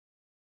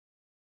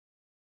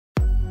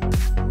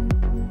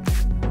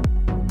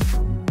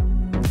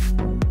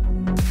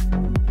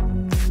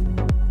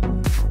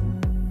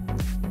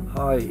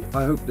Hi,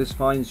 I hope this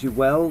finds you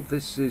well.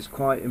 This is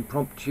quite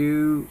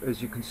impromptu.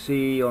 As you can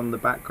see on the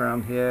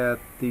background here,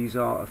 these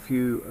are a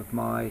few of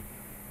my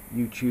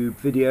YouTube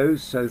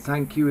videos, so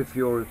thank you if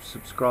you're a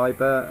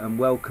subscriber and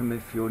welcome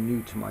if you're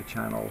new to my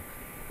channel.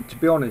 To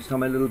be honest,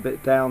 I'm a little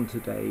bit down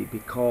today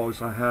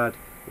because I had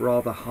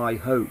rather high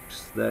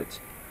hopes that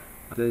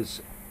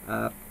there's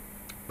a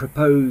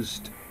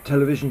proposed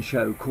television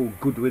show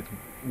called Good with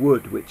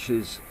Wood, which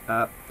is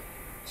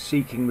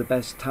seeking the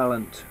best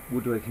talent,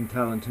 woodworking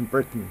talent in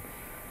Britain,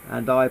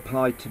 and I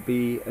applied to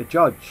be a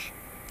judge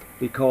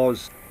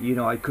because, you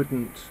know, I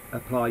couldn't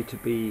apply to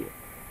be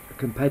a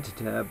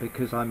competitor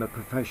because I'm a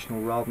professional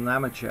rather than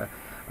amateur.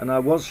 And I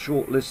was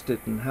shortlisted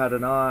and had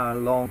an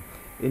hour-long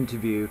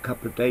interview a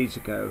couple of days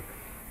ago,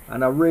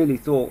 and I really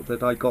thought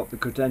that I got the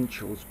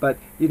credentials, but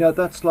you know,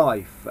 that's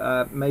life.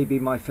 Maybe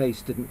my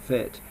face didn't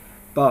fit,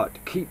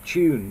 but keep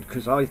tuned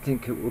because I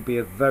think it will be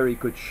a very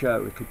good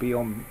show. It'll be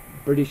on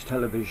British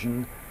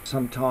television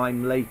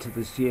sometime later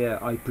this year,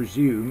 I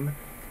presume,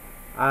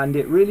 and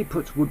it really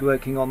puts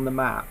woodworking on the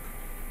map.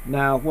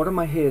 Now, what am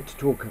I here to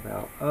talk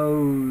about?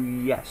 Oh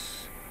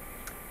yes,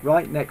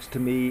 right next to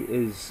me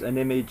is an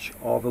image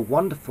of a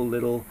wonderful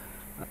little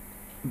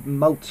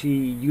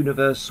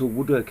multi-universal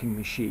woodworking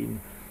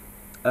machine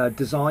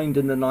designed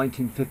in the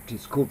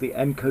 1950s called the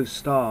Emco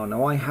Star.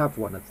 Now, I have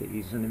one of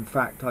these, and in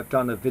fact I've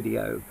done a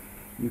video,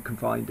 you can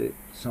find it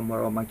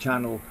somewhere on my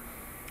channel,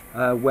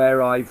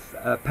 where I've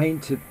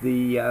painted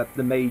the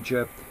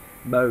major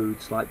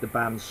modes like the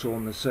bandsaw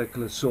and the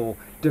circular saw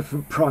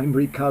different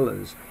primary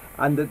colours,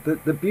 and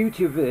the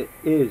beauty of it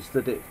is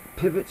that it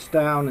pivots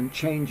down and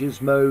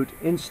changes mode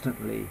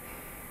instantly.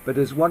 But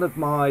as one of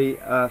my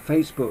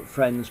Facebook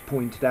friends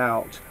pointed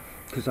out,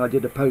 because I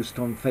did a post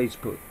on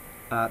Facebook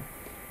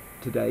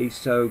today,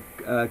 so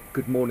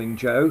good morning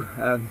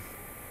Joe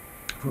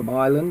from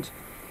Ireland,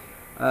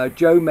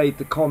 Joe made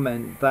the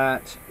comment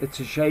that it's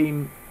a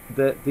shame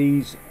that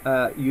these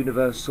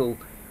universal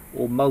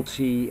or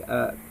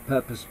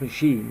multi-purpose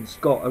machines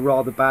got a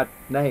rather bad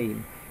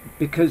name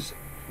because,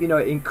 you know,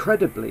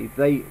 incredibly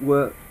they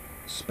were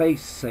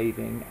space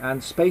saving,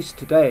 and space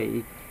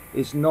today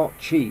is not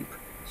cheap.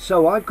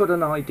 So I've got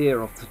an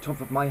idea off the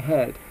top of my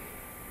head.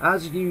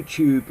 As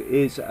YouTube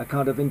is a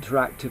kind of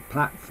interactive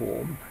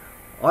platform,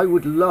 I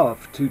would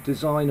love to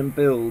design and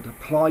build a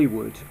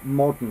plywood,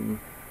 modern,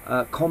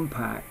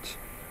 compact,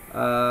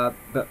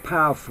 but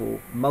powerful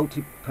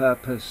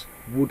multi-purpose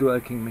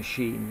woodworking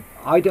machine.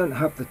 I don't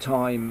have the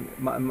time,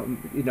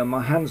 you know,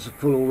 my hands are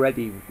full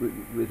already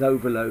with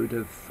overload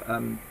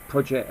of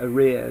project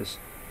arrears,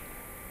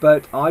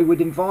 but I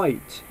would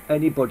invite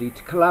anybody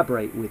to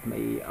collaborate with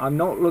me. I'm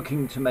not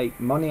looking to make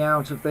money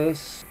out of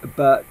this,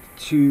 but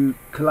to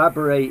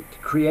collaborate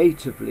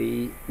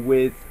creatively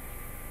with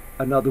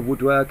another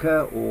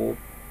woodworker or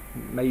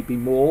maybe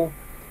more,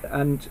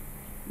 and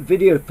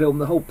video film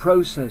the whole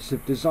process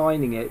of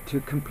designing it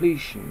to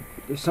completion.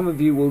 Some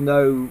of you will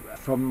know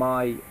from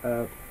my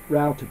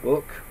router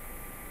book,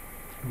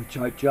 which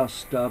I've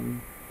just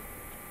done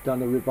a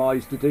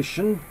revised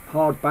edition,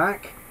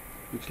 hardback,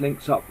 which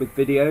links up with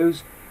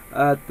videos,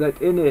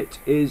 that in it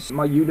is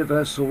my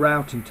universal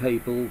routing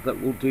table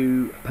that will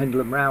do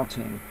pendulum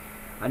routing.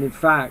 And in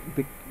fact,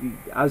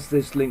 as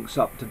this links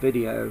up to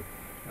video,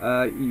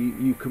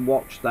 you can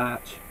watch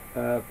that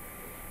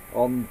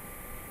on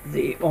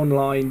the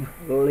online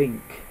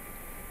link.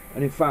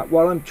 And in fact,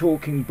 while I'm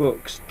talking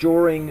books,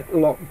 during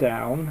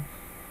lockdown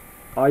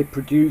I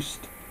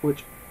produced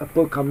a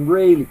book I'm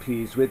really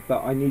pleased with,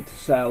 but I need to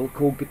sell,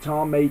 called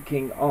Guitar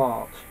Making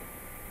Art,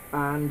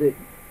 and it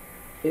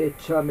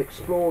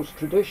explores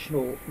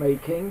traditional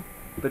making,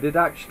 but it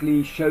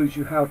actually shows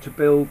you how to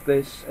build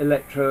this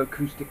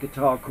electroacoustic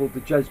guitar called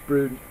the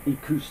Broun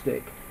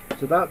acoustic.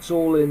 So that's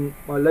all in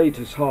my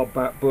latest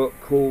hardback book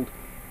called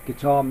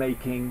Guitar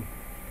Making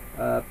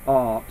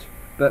Art.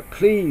 But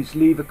please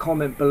leave a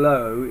comment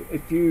below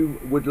if you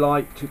would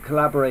like to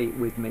collaborate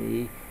with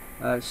me,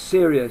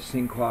 serious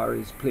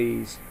inquiries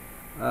please,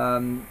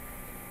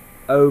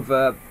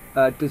 over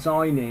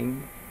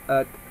designing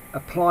a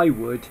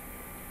plywood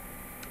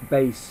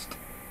based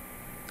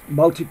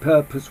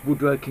multi-purpose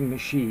woodworking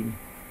machine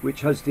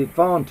which has the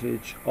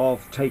advantage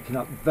of taking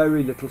up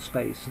very little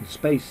space, and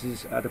space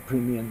is at a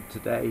premium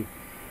today.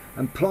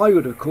 And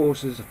plywood, of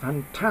course, is a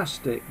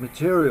fantastic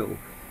material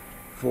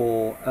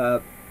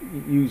for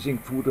using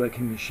for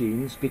woodworking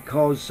machines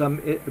because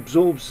it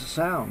absorbs the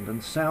sound,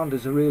 and sound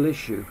is a real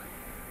issue.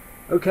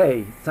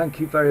 Okay, thank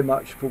you very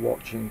much for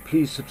watching.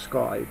 Please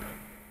subscribe.